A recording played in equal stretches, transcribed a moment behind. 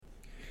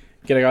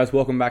G'day guys,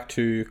 welcome back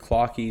to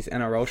Clarkey's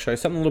NRL show.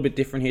 Something a little bit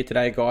different here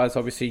today, guys.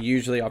 Obviously,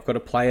 usually I've got a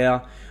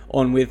player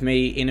on with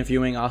me,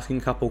 interviewing, asking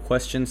a couple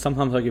questions.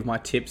 Sometimes I give my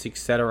tips,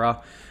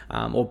 etc.,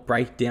 or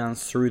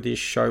breakdowns through this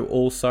show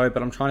also,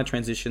 but I'm trying to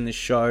transition this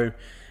show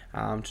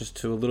just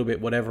to a little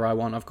bit whatever I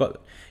want. I've got,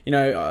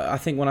 I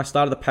think when I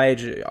started the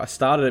page, I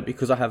started it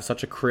because I have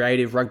such a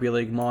creative rugby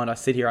league mind. I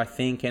sit here, I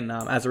think, and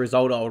as a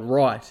result, I would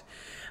write.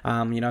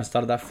 I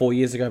started that 4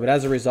 years ago, but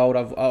as a result,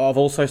 I've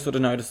also sort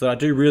of noticed that I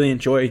do really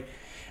enjoy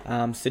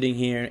sitting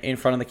here in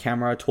front of the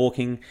camera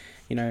talking.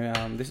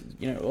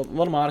 A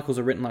lot of my articles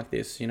are written like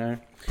this. You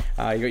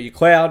got your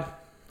cloud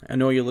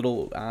and all your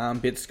little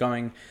bits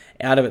going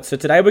out of it. So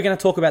today we're going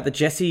to talk about the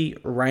Jesse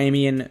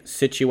Ramien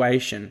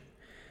situation.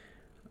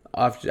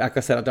 Like I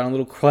said, I've done a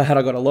little cloud.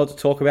 I've got a lot to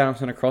talk about. I'm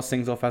just going to cross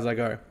things off as I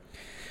go.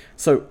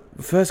 So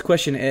the first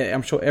question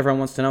I'm sure everyone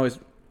wants to know is,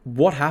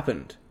 what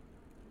happened?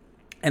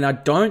 And I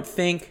don't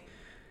think,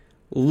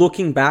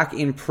 looking back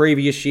in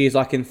previous years,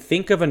 I can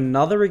think of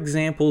another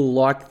example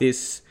like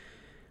this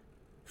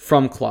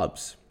from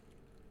clubs.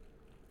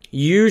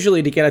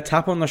 Usually to get a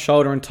tap on the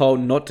shoulder and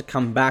told not to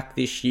come back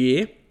this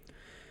year,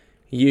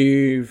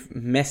 you've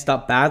messed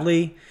up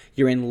badly,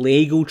 you're in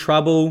legal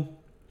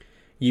trouble,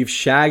 you've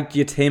shagged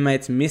your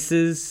teammates'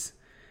 misses.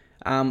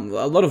 A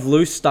lot of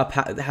loose stuff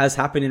has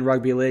happened in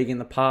rugby league in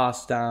the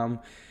past.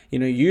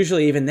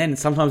 Usually even then,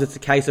 sometimes it's a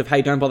case of,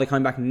 hey, don't bother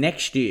coming back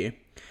next year.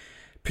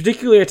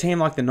 Particularly a team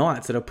like the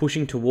Knights that are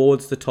pushing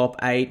towards the top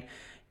 8.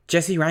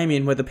 Jesse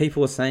Ramien, whether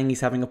people are saying he's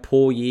having a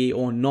poor year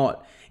or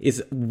not,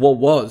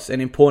 was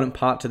an important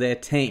part to their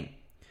team.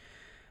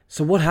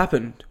 So what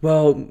happened?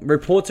 Well,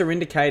 reports are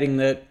indicating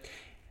that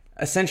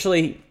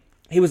essentially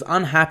he was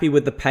unhappy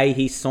with the pay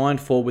he signed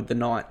for with the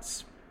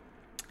Knights.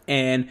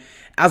 And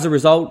as a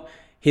result,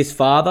 his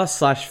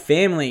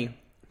father/family,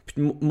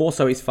 more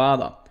so his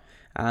father,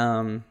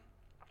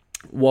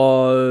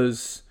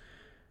 was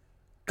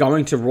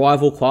going to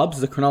rival clubs,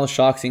 the Cronulla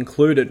Sharks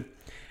included,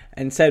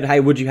 and said, hey,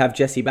 would you have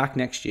Jesse back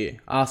next year?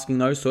 Asking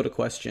those sort of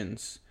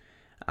questions.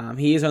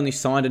 He is only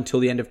signed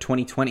until the end of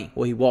 2020,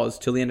 or he was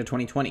till the end of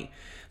 2020.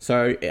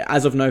 So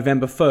as of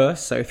November 1st,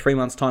 so 3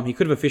 months' time, he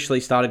could have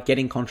officially started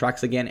getting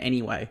contracts again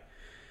anyway.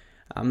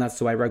 That's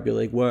the way rugby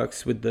league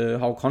works with the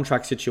whole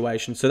contract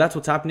situation. So that's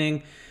what's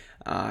happening.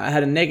 It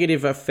had a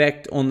negative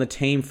effect on the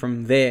team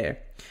from there.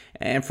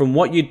 And from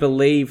what you'd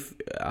believe,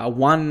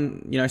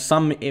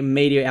 some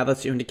media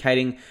outlets are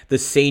indicating the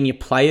senior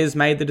players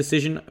made the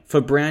decision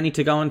for Brownie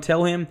to go and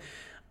tell him.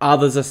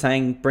 Others are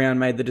saying Brown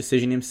made the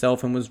decision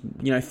himself and was,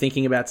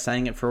 thinking about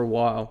saying it for a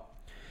while.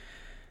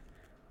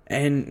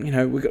 And,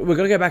 we've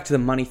got to go back to the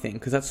money thing,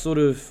 because that's sort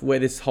of where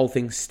this whole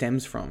thing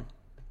stems from.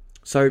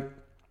 So,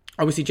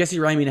 obviously, Jesse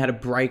Ramien had a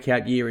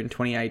breakout year in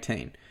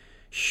 2018.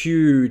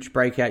 Huge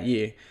breakout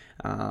year.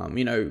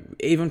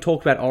 Even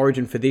talked about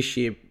Origin for this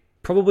year,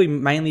 probably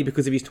mainly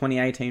because of his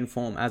 2018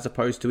 form as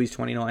opposed to his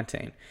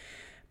 2019.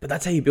 But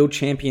that's how you build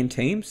champion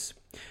teams.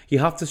 You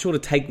have to sort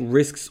of take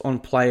risks on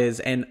players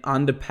and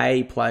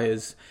underpay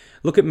players.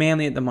 Look at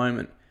Manly at the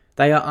moment.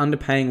 They are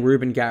underpaying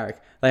Ruben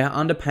Garrick. They are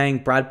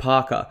underpaying Brad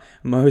Parker,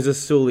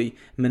 Moses Sully,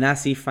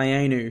 Manasseh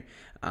Fainu,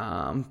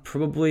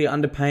 probably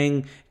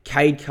underpaying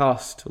Cade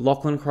Cust,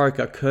 Lachlan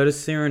Croker,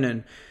 Curtis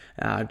Sirenen,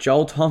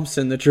 Joel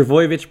Thompson, the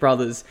Travojevic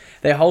brothers.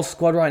 Their whole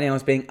squad right now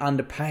is being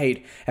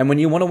underpaid. And when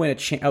you want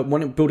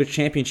to build a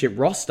championship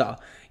roster,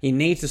 you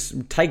need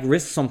to take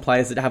risks on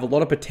players that have a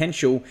lot of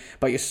potential,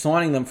 but you're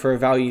signing them for a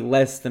value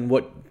less than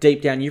what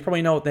deep down you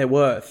probably know what they're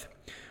worth.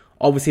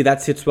 Obviously,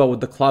 that sits well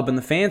with the club and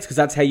the fans, because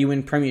that's how you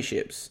win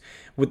premierships.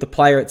 With the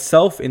player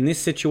itself, in this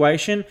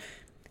situation,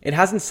 it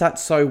hasn't sat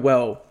so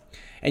well.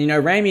 And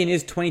Ramien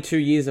is 22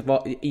 years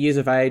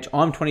of age.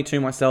 I'm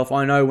 22 myself.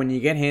 I know when you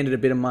get handed a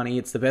bit of money,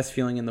 it's the best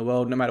feeling in the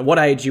world, no matter what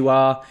age you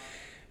are.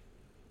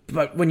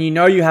 But when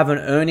you have an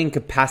earning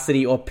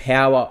capacity or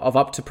power of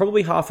up to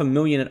probably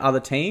 $500,000 at other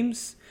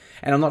teams,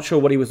 and I'm not sure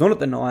what he was on at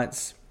the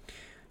Knights,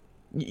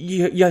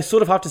 you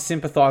sort of have to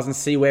sympathise and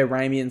see where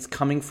Ramien's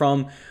coming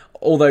from,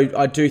 although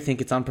I do think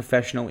it's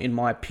unprofessional in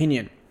my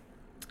opinion.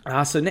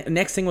 So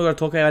next thing we're going to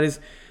talk about is,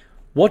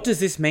 what does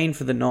this mean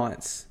for the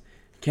Knights?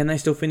 Can they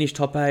still finish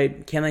top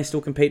 8? Can they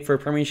still compete for a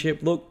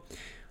premiership? Look,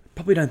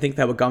 probably don't think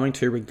they were going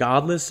to,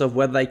 regardless of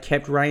whether they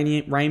kept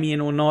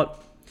Ramien or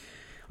not.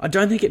 I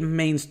don't think it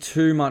means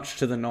too much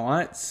to the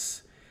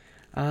Knights.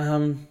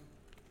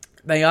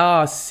 They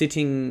are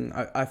sitting,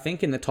 I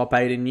think, in the top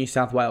 8 in New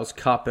South Wales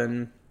Cup,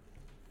 and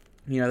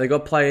they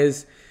got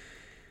players.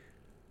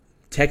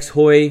 Tex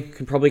Hoy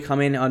can probably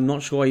come in. I'm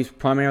not sure, he's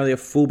primarily a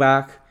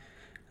fullback.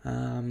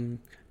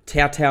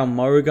 Tautau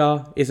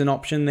Moga is an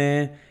option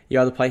there. You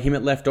either play him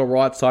at left or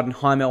right side and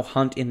Hymel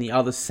Hunt in the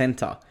other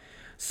centre.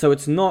 So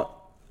it's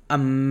not a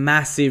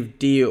massive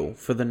deal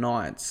for the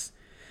Knights.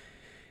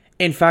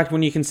 In fact,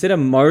 when you consider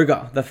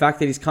Moga, the fact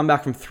that he's come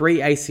back from 3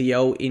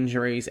 ACL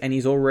injuries and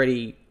he's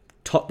already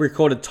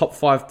recorded top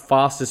 5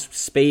 fastest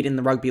speed in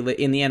the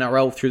in the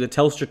NRL through the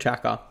Telstra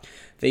tracker,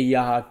 the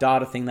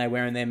data thing they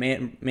wear in their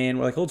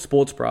what are they called?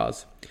 Sports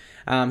bras.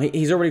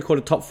 He's already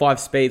recorded top 5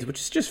 speeds,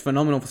 which is just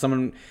phenomenal for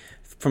someone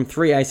from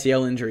 3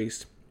 ACL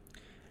injuries.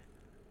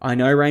 I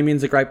know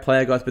Ramien's a great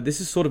player, guys, but this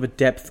is sort of a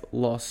depth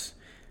loss.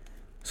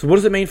 So what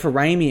does it mean for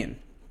Ramien?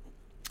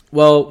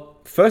 Well,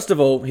 first of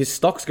all, his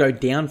stocks go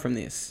down from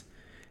this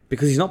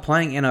because he's not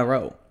playing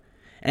NRL.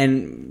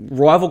 And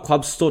rival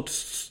clubs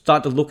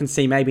start to look and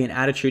see maybe an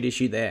attitude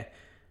issue there.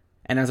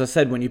 And as I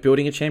said, when you're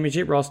building a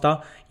championship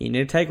roster, you need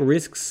to take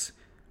risks.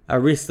 A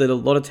risk that a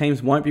lot of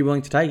teams won't be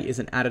willing to take is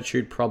an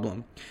attitude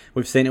problem.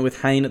 We've seen it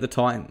with Hayne at the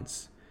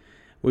Titans.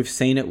 We've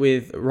seen it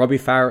with Robbie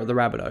Farah at the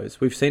Rabbitohs.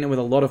 We've seen it with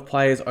a lot of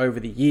players over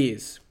the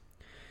years.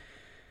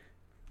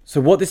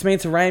 So what this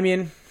means to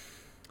Ramien?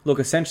 Look,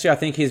 essentially, I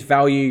think his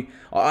value...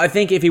 I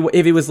think if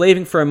he was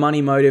leaving for a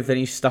money motive, then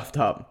he's stuffed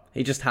up.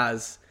 He just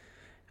has.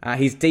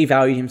 He's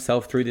devalued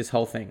himself through this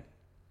whole thing.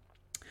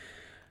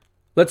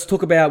 We'll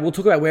talk about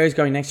where he's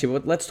going next year,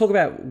 but let's talk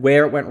about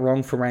where it went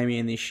wrong for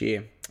Ramien this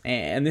year.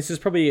 And this is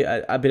probably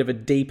a bit of a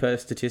deeper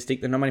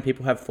statistic that not many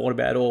people have thought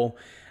about, or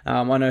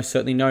I know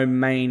certainly no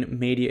main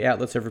media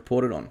outlets have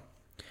reported on.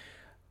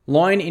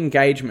 Line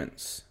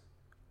engagements.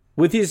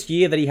 With his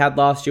year that he had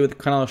last year with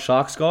the Cronulla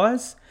Sharks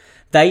guys,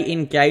 they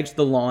engaged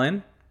the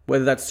line,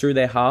 whether that's through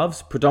their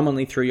halves,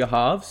 predominantly through your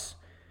halves,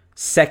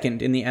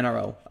 second in the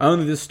NRL.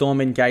 Only the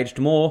Storm engaged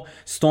more.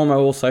 Storm are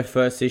also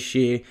first this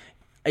year.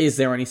 Is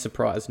there any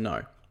surprise?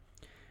 No.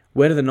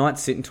 Where do the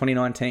Knights sit in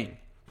 2019?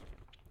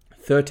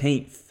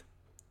 13th.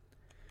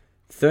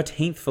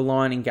 13th for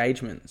line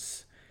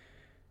engagements.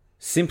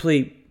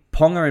 Simply,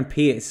 Ponga and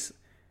Pearce,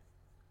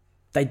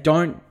 they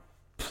don't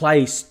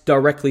place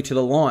directly to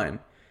the line.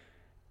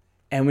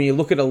 And when you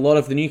look at a lot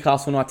of the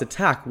Newcastle Knights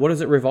attack, what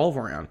does it revolve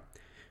around?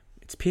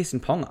 It's Pearce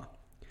and Ponga.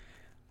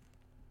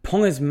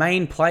 Ponga's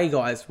main play,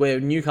 guys, where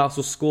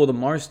Newcastle score the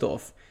most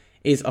off,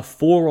 is a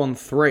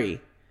 4-on-3,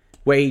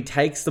 where he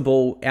takes the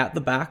ball out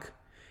the back,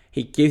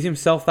 he gives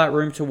himself that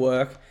room to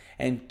work,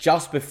 and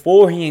just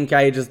before he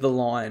engages the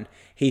line,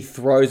 he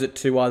throws it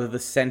to either the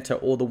centre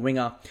or the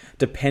winger,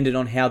 depending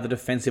on how the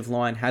defensive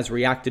line has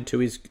reacted to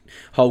his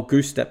whole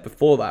goose step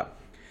before that.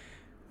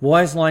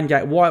 Why is line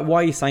Why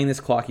are you saying this,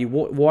 Clarkey?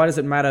 Why does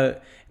it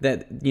matter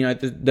that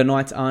the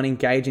Knights aren't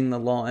engaging the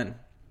line?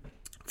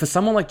 For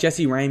someone like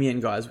Jesse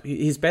Ramien, guys,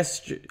 his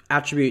best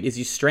attribute is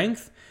his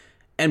strength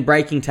and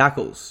breaking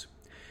tackles.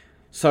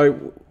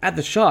 So at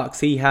the Sharks,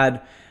 he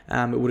had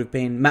it would have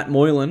been Matt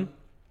Moylan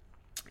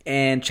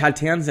and Chad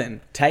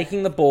Townsend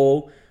taking the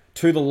ball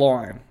to the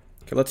line.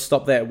 Okay, let's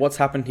stop there. What's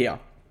happened here?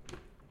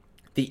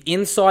 The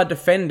inside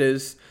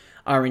defenders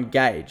are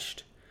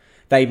engaged.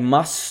 They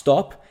must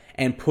stop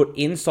and put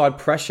inside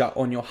pressure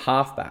on your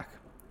halfback.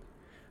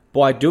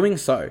 By doing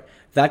so,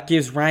 that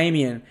gives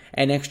Ramien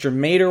an extra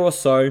metre or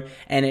so,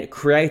 and it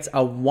creates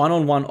a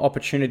one-on-one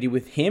opportunity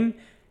with him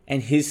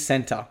and his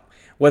centre.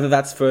 Whether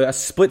that's for a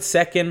split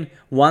second,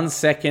 1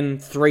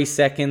 second, 3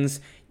 seconds,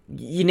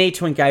 you need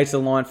to engage the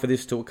line for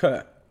this to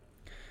occur.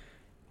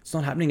 It's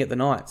not happening at the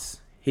Knights.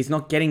 He's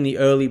not getting the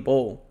early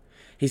ball.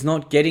 He's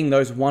not getting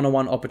those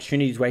one-on-one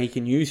opportunities where he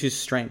can use his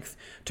strength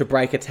to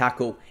break a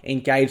tackle,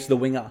 engage the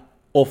winger,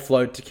 or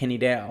float to Kenny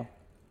Dow.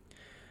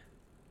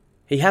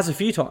 He has a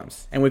few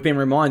times, and we've been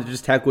reminded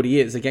just how good he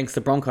is against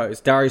the Broncos.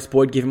 Darius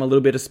Boyd give him a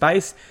little bit of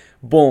space.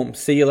 Boom.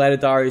 See you later,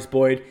 Darius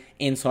Boyd.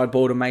 Inside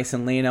ball to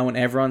Mason Leno, and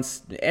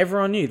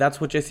everyone knew that's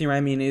what Jesse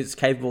Ramien is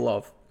capable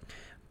of.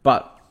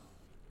 But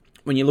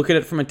when you look at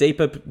it from a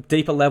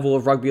deeper level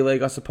of rugby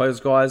league, I suppose,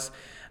 guys,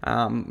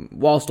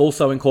 whilst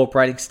also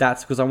incorporating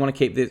stats, because I want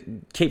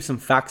to keep some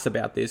facts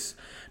about this,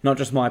 not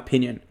just my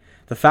opinion.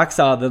 The facts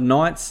are the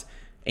Knights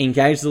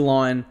engaged the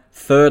line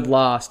third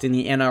last in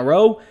the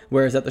NRL,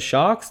 whereas at the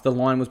Sharks, the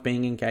line was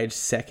being engaged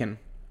second.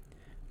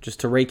 Just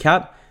to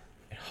recap,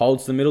 it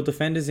holds the middle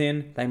defenders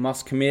in, they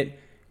must commit,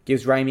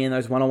 gives Ramien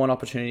those one-on-one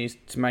opportunities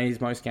to make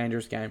his most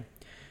dangerous game.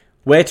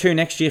 Where to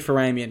next year for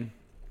Ramien?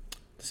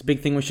 It's a big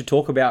thing we should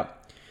talk about.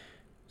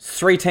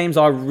 3 teams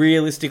I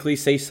realistically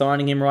see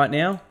signing him right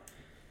now.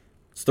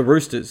 It's the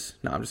Roosters.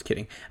 No, I'm just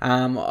kidding.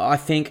 I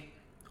think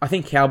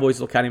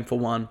Cowboys look at him for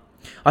one.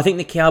 I think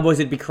the Cowboys,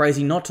 it'd be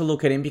crazy not to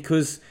look at him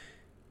because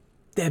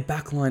their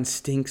backline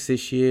stinks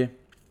this year.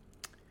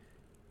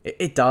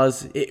 It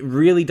does. It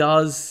really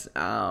does.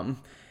 And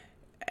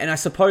I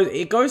suppose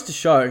it goes to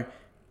show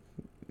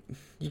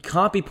you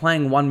can't be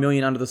playing $1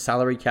 million under the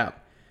salary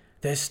cap.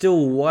 They're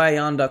still way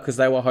under because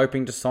they were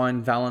hoping to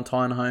sign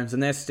Valentine Holmes,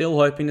 and they're still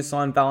hoping to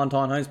sign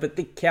Valentine Holmes. But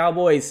the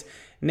Cowboys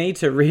need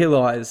to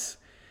realise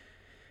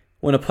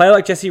when a player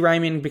like Jesse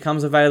Ramien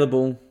becomes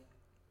available,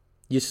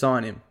 you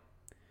sign him.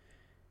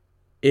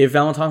 If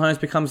Valentine Holmes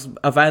becomes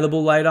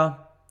available later,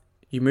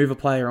 you move a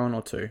player on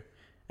or two.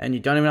 And you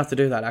don't even have to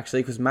do that,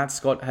 actually, because Matt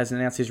Scott has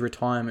announced his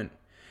retirement,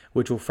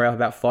 which will free up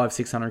about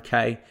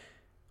 $500,000-600,000.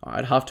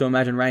 I'd have to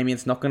imagine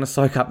Ramien's not going to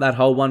soak up that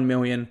whole $1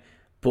 million.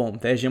 Boom,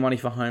 there's your money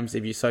for Holmes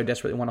if you so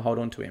desperately want to hold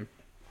on to him.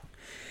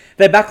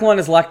 Their backline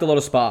has lacked a lot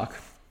of spark.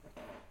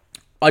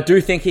 I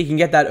do think he can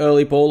get that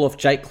early ball off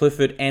Jake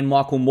Clifford and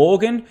Michael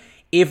Morgan.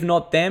 If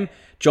not them,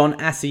 John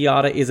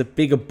Asiata is a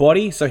bigger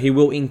body, so he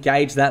will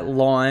engage that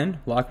line,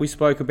 like we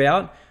spoke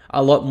about,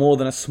 a lot more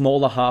than a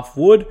smaller half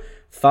would,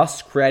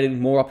 thus creating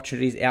more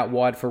opportunities out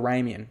wide for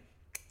Ramien.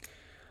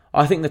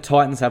 I think the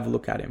Titans have a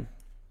look at him.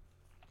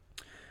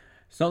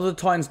 It's not that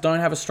the Titans don't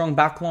have a strong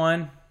back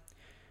line.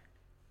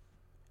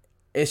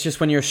 It's just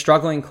when you're a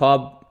struggling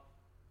club,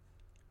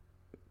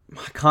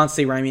 I can't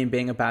see Ramien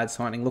being a bad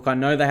signing. Look, I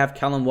know they have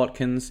Callum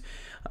Watkins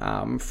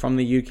from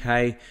the UK.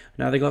 I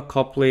know they got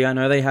Copley. I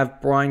know they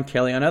have Brian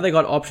Kelly. I know they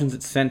got options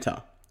at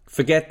centre.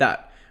 Forget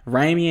that.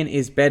 Ramien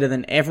is better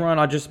than everyone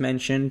I just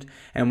mentioned.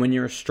 And when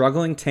you're a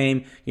struggling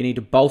team, you need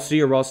to bolster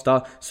your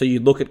roster. So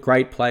you look at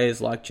great players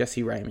like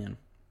Jesse Ramien.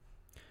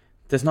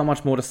 There's not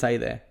much more to say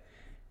there.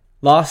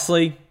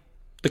 Lastly,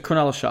 the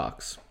Cronulla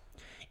Sharks.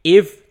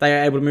 If they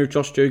are able to move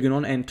Josh Dugan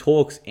on, and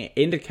talks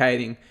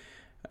indicating,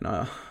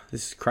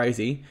 this is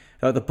crazy,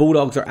 the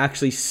Bulldogs are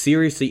actually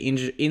seriously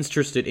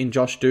interested in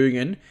Josh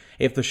Dugan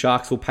if the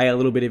Sharks will pay a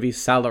little bit of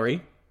his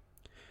salary.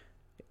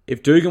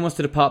 If Dugan wants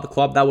to depart the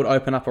club, that would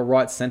open up a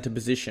right centre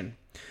position.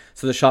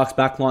 So the Sharks'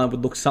 backline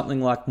would look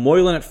something like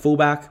Moylan at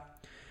fullback.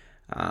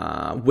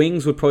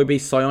 Wings would probably be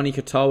Sione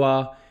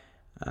Katoa,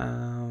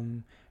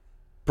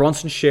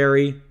 Bronson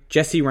Sherry,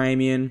 Jesse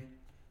Ramien.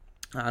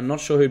 I'm not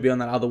sure who'd be on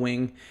that other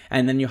wing.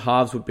 And then your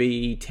halves would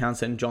be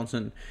Townsend and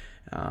Johnson.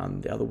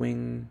 The other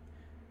wing...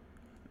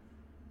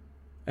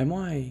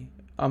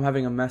 I'm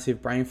having a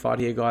massive brain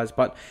fart here, guys.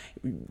 But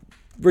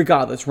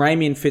regardless,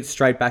 Ramien fits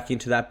straight back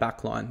into that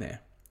back line there.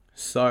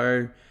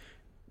 So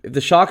if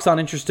the Sharks aren't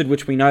interested,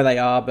 which we know they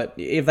are, but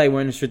if they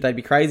weren't interested, they'd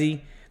be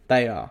crazy.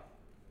 They are.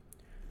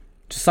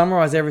 To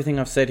summarise everything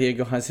I've said here,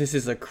 guys, this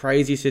is a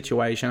crazy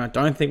situation. I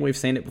don't think we've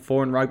seen it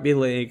before in rugby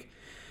league.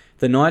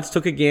 The Knights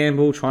took a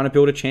gamble trying to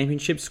build a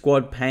championship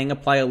squad, paying a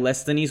player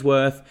less than he's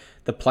worth.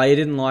 The player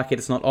didn't like it.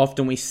 It's not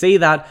often we see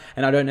that,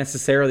 and I don't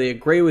necessarily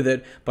agree with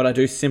it, but I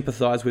do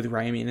sympathise with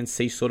Ramien and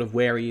see sort of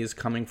where he is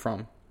coming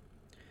from.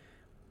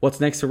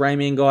 What's next for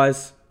Ramien,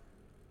 guys?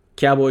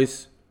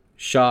 Cowboys,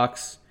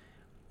 Sharks,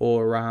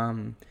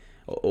 or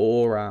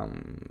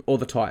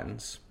the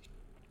Titans.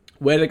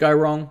 Where did it go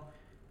wrong?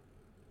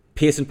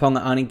 Pearson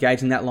Ponga aren't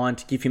engaging that line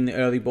to give him the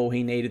early ball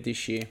he needed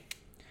this year.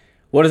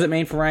 What does it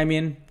mean for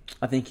Ramien?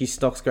 I think his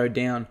stocks go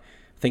down.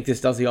 I think this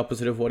does the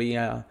opposite of what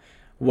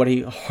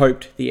he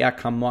hoped the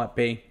outcome might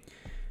be.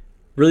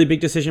 Really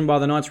big decision by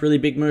the Knights, really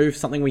big move,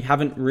 something we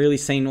haven't really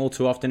seen all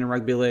too often in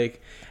rugby league,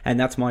 and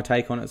that's my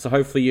take on it. So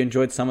hopefully you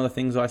enjoyed some of the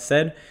things I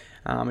said.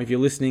 If you're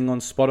listening on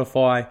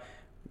Spotify,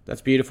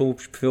 that's beautiful.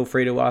 Feel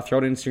free to throw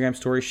it in Instagram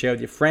stories, share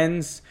with your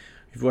friends.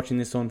 If you're watching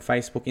this on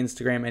Facebook,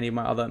 Instagram, any of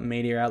my other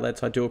media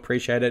outlets, I do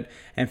appreciate it.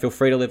 And feel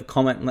free to leave a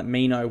comment and let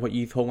me know what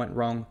you thought went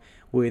wrong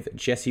with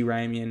Jesse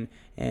Ramien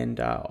and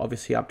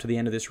obviously up to the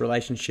end of this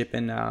relationship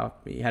and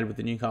he had with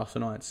the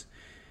Newcastle Knights.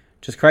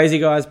 Just crazy,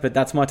 guys, but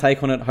that's my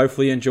take on it.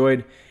 Hopefully you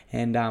enjoyed,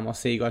 and I'll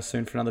see you guys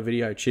soon for another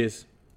video. Cheers.